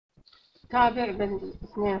تابع بند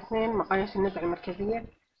 2 مقاييس النزعة المركزية.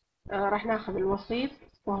 راح ناخذ الوسيط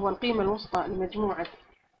وهو القيمة الوسطى لمجموعة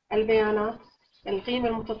البيانات. القيمة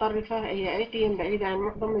المتطرفة هي أي قيم بعيدة عن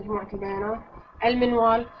معظم مجموعة البيانات.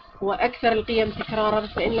 المنوال هو أكثر القيم تكرارا،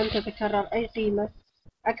 فإن لم تتكرر أي قيمة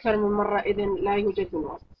أكثر من مرة إذن لا يوجد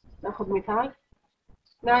منوال. ناخذ مثال: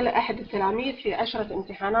 نال أحد التلاميذ في 10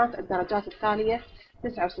 امتحانات الدرجات التالية: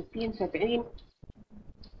 69 70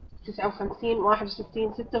 59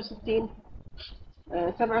 61 66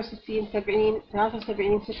 67 70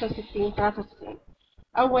 73 66 93.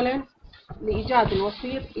 أولا، لإيجاد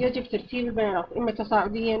الوسيط يجب ترتيب البيانات إما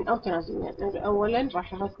تصاعديا أو تنازليا. أولا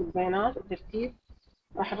راح نرتب البيانات، الترتيب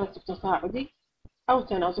راح نرتب تصاعدي أو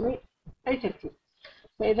تنازلي أي ترتيب.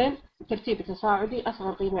 فإذا الترتيب التصاعدي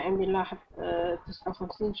أصغر قيمة عندي نلاحظ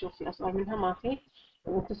 59، شوف في أصغر منها ما في،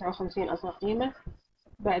 إذا 59 أصغر قيمة،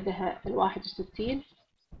 بعدها 61،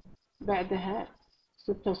 بعدها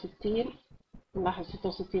 66، نلاحظ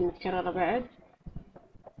 66 متكررة بعد،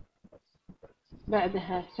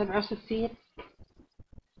 بعدها 67،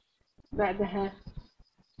 بعدها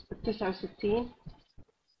 69،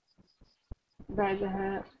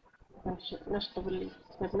 بعدها نشطب اللي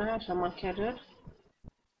كتبناها عشان ما نكرر،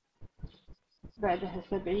 بعدها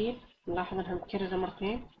 70، نلاحظ انها متكررة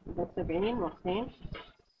مرتين، إذا 70 مرتين،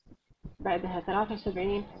 بعدها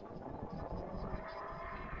 73،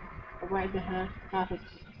 وبعدها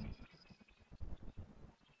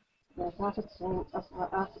 93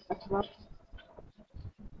 أكبر،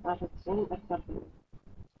 93 أكبر.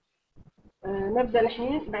 نبدأ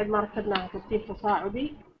الحين بعد ما رتبناها ترتيب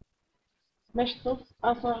تصاعدي نشطب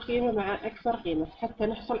أصغر قيمة مع أكثر قيمة حتى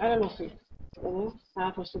نحصل على الوسيط. يعني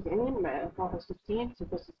 73 مع 63،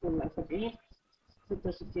 66 مع 70،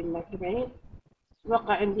 66 مع 70.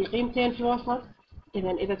 تبقى عندي قيمتين في الوسط.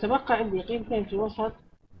 إذا تبقى عندي قيمتين في الوسط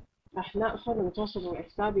راح نأخذ المتوسط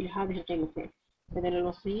الحسابي لهذه القيمتين. إذا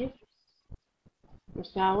الوسيط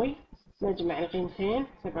يساوي، نجمع القيمتين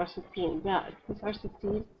 67 زائد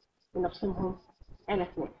 69 ونقسمهم على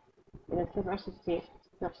 2. إذا 67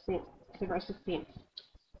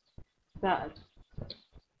 زائد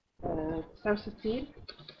 69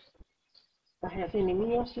 راح يعطيني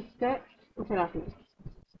 136.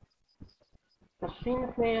 تقسيم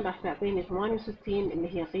 2 راح تعطيني 68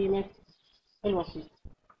 اللي هي قيمة الوسيط.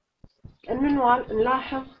 المنوال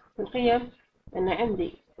نلاحظ في القيم أن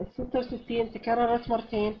عندي 66 تكررت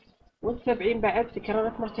مرتين وال70 بعد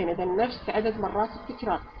تكررت مرتين، إذا نفس عدد مرات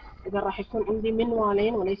التكرار. إذا راح يكون عندي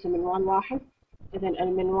منوالين وليس منوال واحد. إذا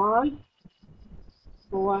المنوال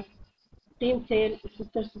هو قيمتين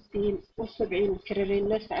 66 وال70 متكررين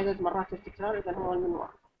نفس عدد مرات التكرار، إذا هو المنوال.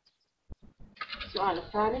 السؤال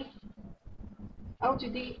الثاني: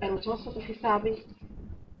 أوجدي المتوسط الحسابي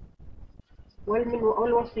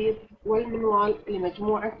والوسيط والمنوال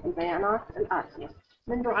لمجموعة البيانات الآتية.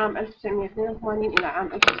 منذ عام 1982 إلى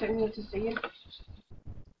عام 1990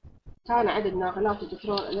 كان عدد ناقلات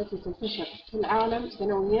البترول التي تنتشر في العالم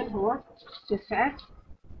سنويا هو 9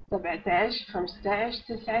 17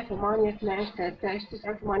 15 9 8 12 13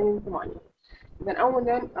 89 8. إذا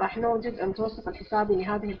أولا راح نوجد المتوسط الحسابي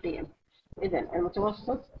لهذه القيم. إذا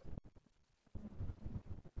المتوسط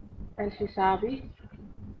الحسابي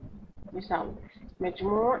يساوي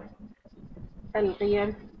مجموع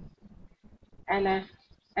القيم على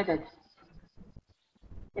عدد.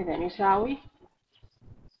 إذا يساوي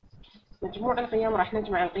مجموع القيم، راح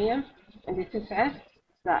نجمع القيم، عندي 9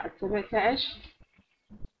 زائد 17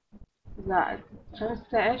 زائد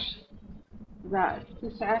 15 زائد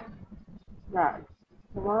 9 زائد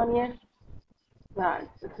 8 زائد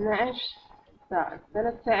 12 زائد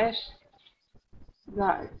 13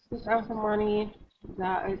 زائد 89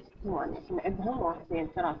 زائد 8. نعدهم 1 2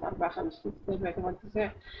 3 4 5 6 7 8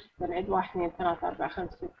 9. بنعد 1 2 3 4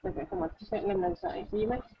 5 6 7 8 9 لما ننسى أي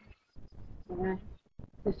قيمة.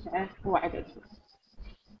 9 هو عددهم.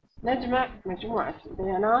 نجمع مجموعة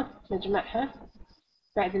البيانات، نجمعها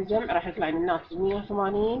بعد الجمع راح يطلع لنا الناتج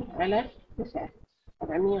 180 على 9.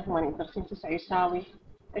 طبعا 180 تقسيم 9 يساوي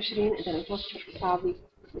 20. إذا المتوسط الحسابي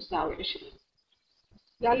يساوي 20.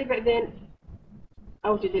 قال لي بعدين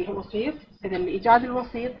أوجد الوسيط. إذا لإيجاد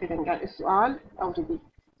الوسيط، إذا قال السؤال أوجدي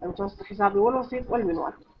المتوسط الحسابي والوسيط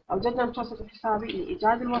والمنوال. أوجدنا المتوسط الحسابي.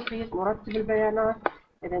 لإيجاد الوسيط نرتب البيانات.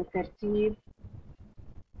 إذا ترتيب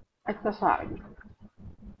التصاعدي.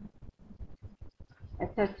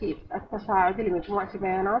 الترتيب التصاعدي لمجموعة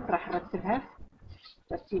البيانات راح نرتبها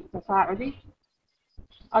ترتيب تصاعدي.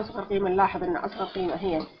 أصغر قيمة نلاحظ أن أصغر قيمة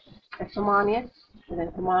هي 8. إذا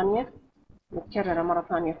 8 متكررة مرة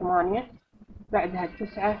ثانية 8، بعدها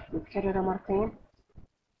 9 متكررة مرتين،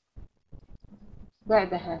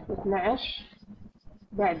 بعدها 12،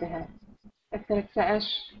 بعدها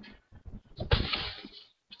 13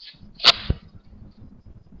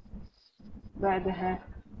 بعدها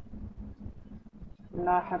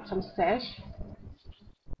نلاحظ 15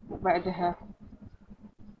 وبعدها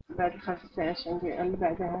بعد 15 عندي اللي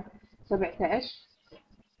بعدها 17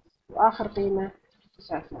 وآخر قيمة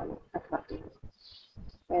 89 أكبر قيمة.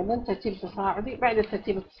 إذا ترتيب تصاعدي. بعد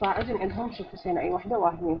الترتيب التصاعدي عندهم شوف نسينا أي وحدة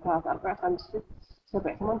 1 2 3 4 5 6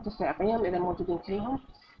 7 8 9 قيم إذا موجودين كلهم.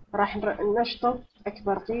 راح نشطب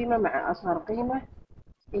أكبر قيمة مع أصغر قيمة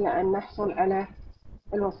إلى أن نحصل على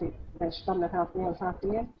الوسيط. إذا شطبنا 3 قيم 3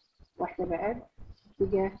 قيم واحدة بعد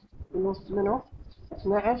بقى بالنص منه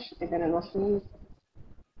 12. إذا الوسيط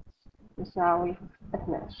يساوي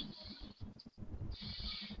 12.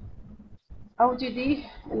 أوجدي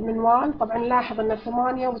المنوال. طبعا نلاحظ أن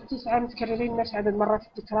 8 و9 متكررين نفس عدد مرات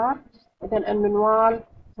التكرار. إذا المنوال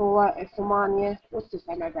هو 8 و9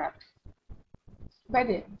 مع بعض.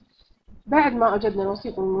 بعدين بعد ما أوجدنا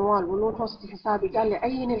الوسيط والمنوال والمتوسط الحسابي قال لي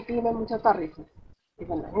عين القيمة المتطرفة.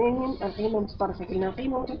 إذا عين القيمة المتطرفة. قلنا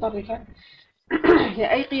القيمة المتطرفة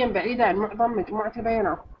هي أي قيم بعيدة عن معظم مجموعة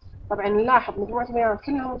البيانات. طبعا نلاحظ مجموعة البيانات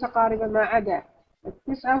كلها متقاربة ما عدا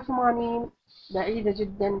 89 بعيدة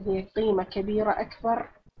جدا، هي قيمة كبيرة أكبر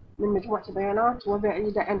من مجموعة البيانات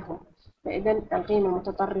وبعيدة عنهم. فإذا القيمة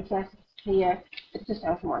المتطرفة هي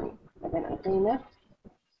 89. إذا القيمة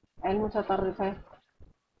المتطرفة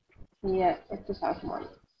هي 89.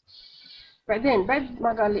 بعدين بعد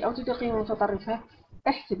ما قال لي أوجد القيمة المتطرفة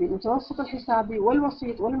احسبي المتوسط الحسابي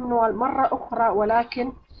والوسيط والمنوال مرة أخرى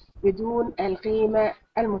ولكن بدون القيمة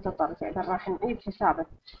المتطرفة. إذا راح نعيد حسابة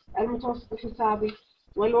المتوسط الحسابي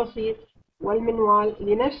والوسيط والمنوال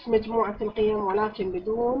لنفس مجموعة القيم ولكن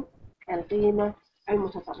بدون القيمة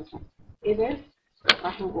المتطرفة. إذا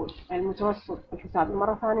راح نقول المتوسط الحسابي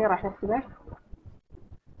مرة ثانية راح نحسبه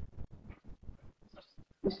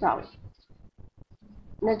يساوي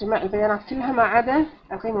نجمع البيانات كلها ما عدا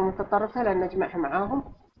القيمة المتطرفة لأن نجمعها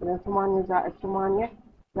معاهم. إذا 8 زائد 8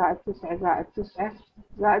 زائد 9 زائد 9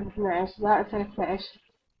 زائد 12 زائد 13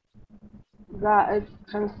 زائد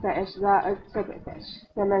 15 زائد 17.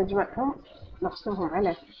 لما نجمعهم نقسمهم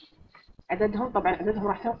على عددهم. طبعا عددهم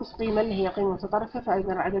راح تنقص قيمة اللي هي قيمة متطرفة،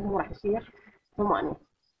 فإذا عددهم راح يصير 8.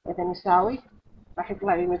 إذا يساوي راح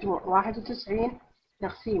يطلع لي مجموع 91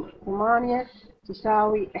 تقسيم 8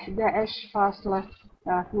 تساوي 11.375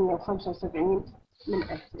 من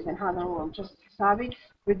 1000. إذا هذا هو المتوسط الحسابي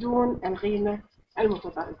بدون القيمة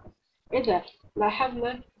المتطرفة. إذا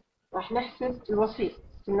لاحظنا راح نحسب الوسيط.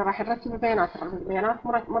 إنه راح نرتب البيانات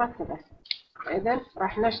مرتبة. إذا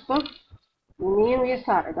راح نشطب يمين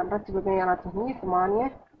ويسار. إذا نرتب البيانات هني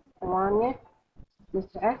 8 8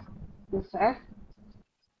 9 9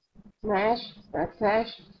 12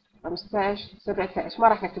 13 15 17. ما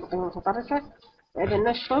راح نكتب قيمة متطرفة. إذا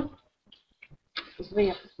نشطب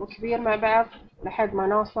صغير وكبير مع بعض لحد ما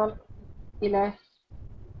نوصل إلى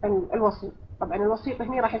الوسيط. طبعا الوسيط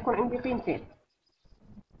هني راح يكون عندي قيمتين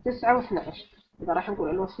 9 و12. إذا راح نقول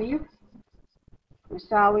الوسيط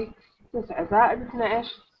يساوي 9 زائد 12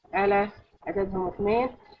 على عددهم 2.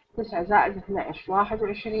 9 زائد 12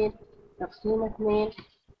 21 تقسيم 2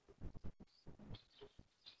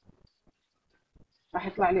 راح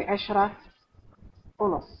يطلع لي 10.5.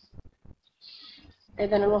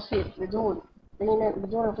 إذا الوسيط بدون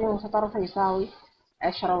القيمة المتطرفة يساوي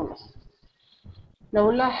 10.5.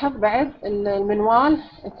 لو نلاحظ بعد المنوال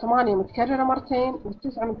 8 متكررة مرتين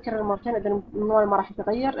و9 متكررة مرتين. إذا المنوال ما راح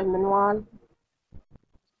يتغير. المنوال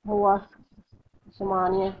هو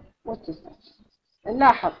 8 و9.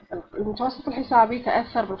 نلاحظ المتوسط الحسابي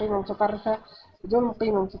تأثر بالقيمة المتطرفة. بدون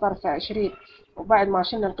القيمة المتطرفة 20 وبعد ما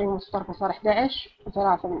شلنا القيمة المتطرفة صار 11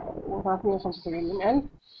 و375 من 1000.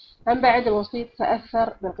 هم بعد الوسيط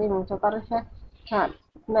تأثر بالقيمة المتطرفة كان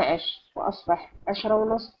 12 وأصبح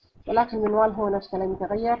 10.5 ولكن المنوال هو نفسه لم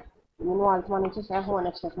يتغير. المنوال 8 و9 هو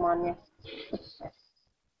نفسه 8 و9.